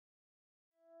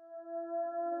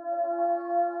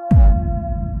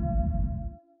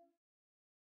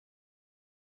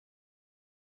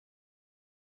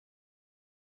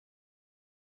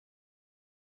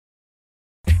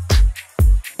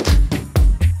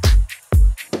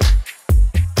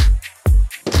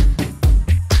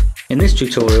In this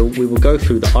tutorial, we will go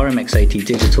through the RMX-80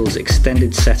 Digital's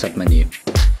extended setup menu.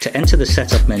 To enter the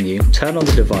setup menu, turn on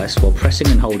the device while pressing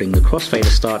and holding the crossfader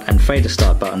start and fader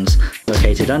start buttons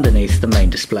located underneath the main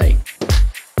display.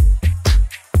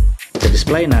 The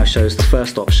display now shows the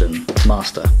first option,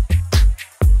 Master.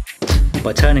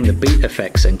 By turning the beat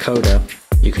effects encoder,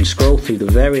 you can scroll through the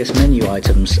various menu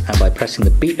items, and by pressing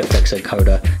the beat effects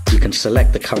encoder, you can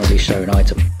select the currently shown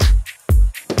item.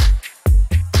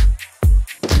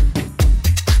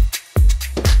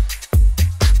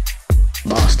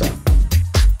 Master.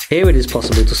 Here it is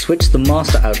possible to switch the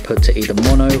master output to either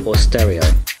mono or stereo.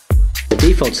 The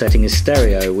default setting is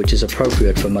stereo, which is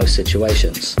appropriate for most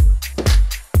situations.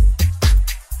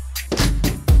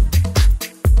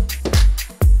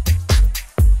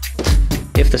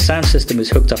 If the sound system is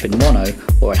hooked up in mono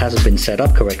or it hasn't been set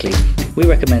up correctly, we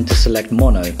recommend to select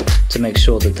mono to make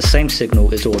sure that the same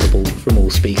signal is audible from all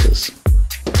speakers.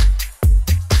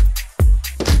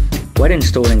 When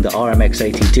installing the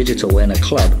RMX-80 Digital in a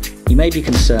club, you may be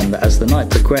concerned that as the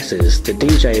night progresses, the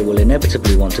DJ will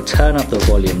inevitably want to turn up the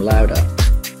volume louder.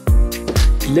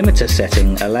 Limiter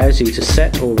setting allows you to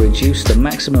set or reduce the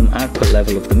maximum output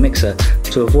level of the mixer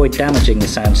to avoid damaging the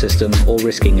sound system or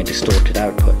risking a distorted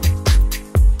output.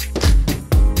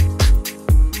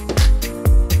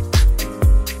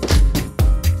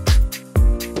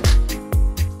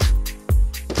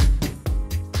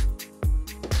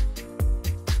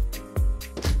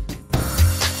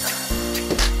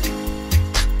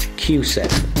 Cue set.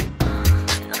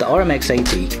 The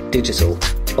RMX-80 Digital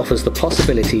offers the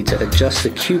possibility to adjust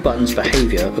the cue button's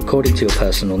behavior according to your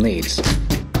personal needs.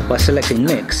 By selecting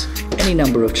Mix, any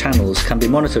number of channels can be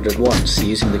monitored at once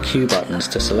using the cue buttons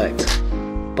to select.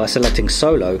 By selecting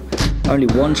Solo, only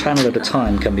one channel at a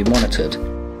time can be monitored.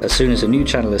 As soon as a new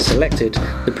channel is selected,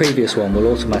 the previous one will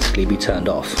automatically be turned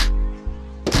off.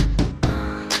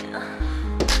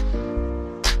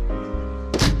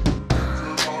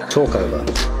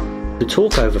 Talkover. The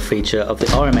talkover feature of the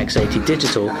RMX-80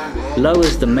 Digital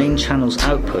lowers the main channel's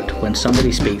output when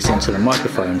somebody speaks into the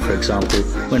microphone, for example,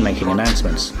 when making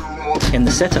announcements. In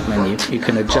the setup menu, you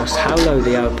can adjust how low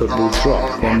the output will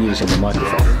drop when using the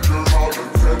microphone.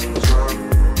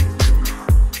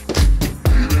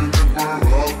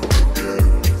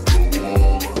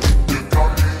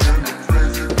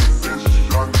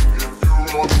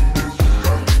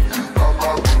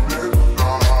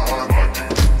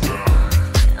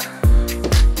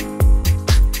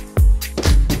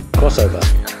 Crossover.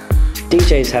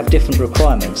 DJs have different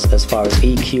requirements as far as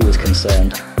EQ is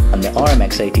concerned, and the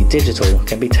RMX-80 Digital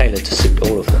can be tailored to suit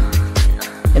all of them.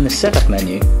 In the setup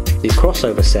menu, the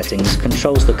crossover settings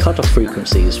controls the cutoff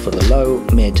frequencies for the low,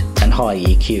 mid, and high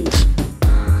EQs.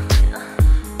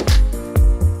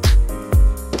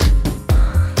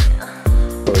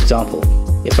 For example,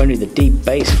 if only the deep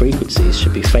bass frequencies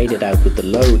should be faded out with the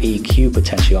low EQ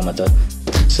potentiometer,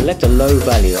 select a low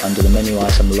value under the menu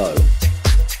item Low.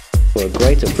 For a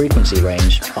greater frequency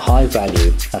range, a high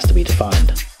value has to be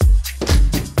defined.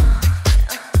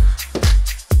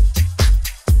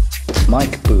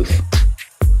 Mic booth.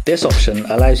 This option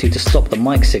allows you to stop the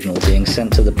mic signal being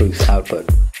sent to the booth output.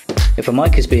 If a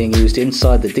mic is being used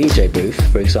inside the DJ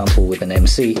booth, for example with an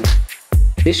MC,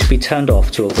 this should be turned off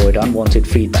to avoid unwanted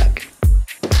feedback.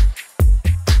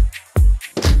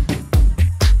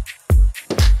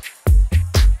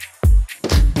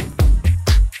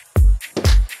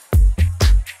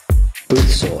 Booth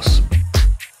source.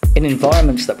 In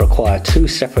environments that require two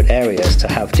separate areas to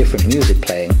have different music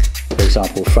playing, for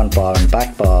example front bar and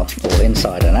back bar or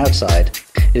inside and outside,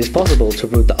 it is possible to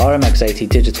route the RMX-80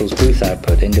 Digital's booth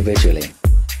output individually.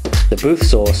 The booth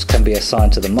source can be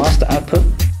assigned to the master output,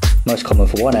 most common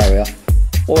for one area,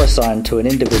 or assigned to an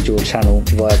individual channel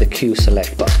via the Cue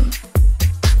Select button.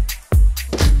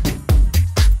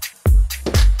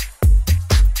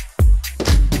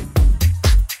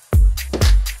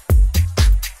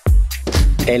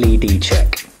 LED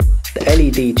check. The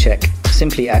LED check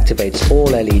simply activates all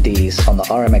LEDs on the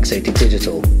RMX-80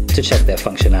 Digital to check their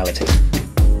functionality.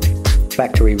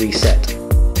 Factory reset.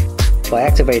 By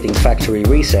activating factory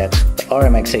reset, the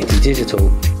RMX-80 Digital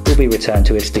will be returned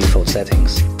to its default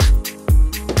settings.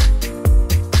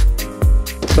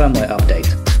 Firmware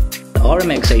update. The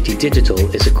RMX-80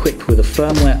 Digital is equipped with a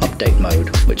firmware update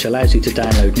mode, which allows you to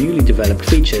download newly developed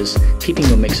features, keeping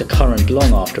your mixer current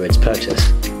long after it's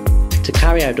purchased. To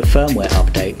carry out a firmware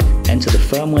update, enter the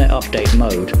firmware update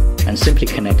mode and simply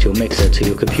connect your mixer to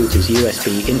your computer's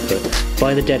USB input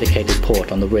via the dedicated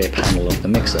port on the rear panel of the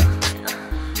mixer.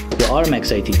 Your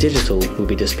RMX-80 Digital will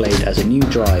be displayed as a new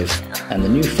drive, and the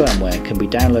new firmware can be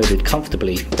downloaded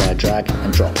comfortably via drag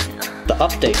and drop. The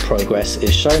update progress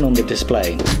is shown on the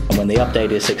display, and when the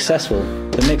update is successful,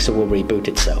 the mixer will reboot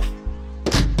itself.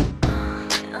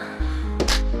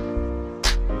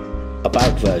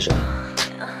 About version.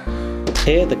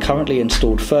 Here the currently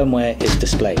installed firmware is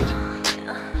displayed.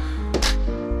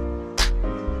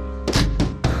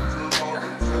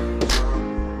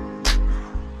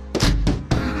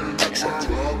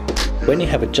 Exit. When you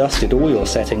have adjusted all your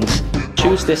settings,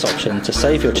 choose this option to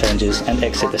save your changes and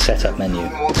exit the setup menu.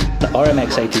 The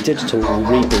RMX-80 Digital will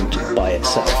reboot by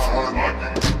itself.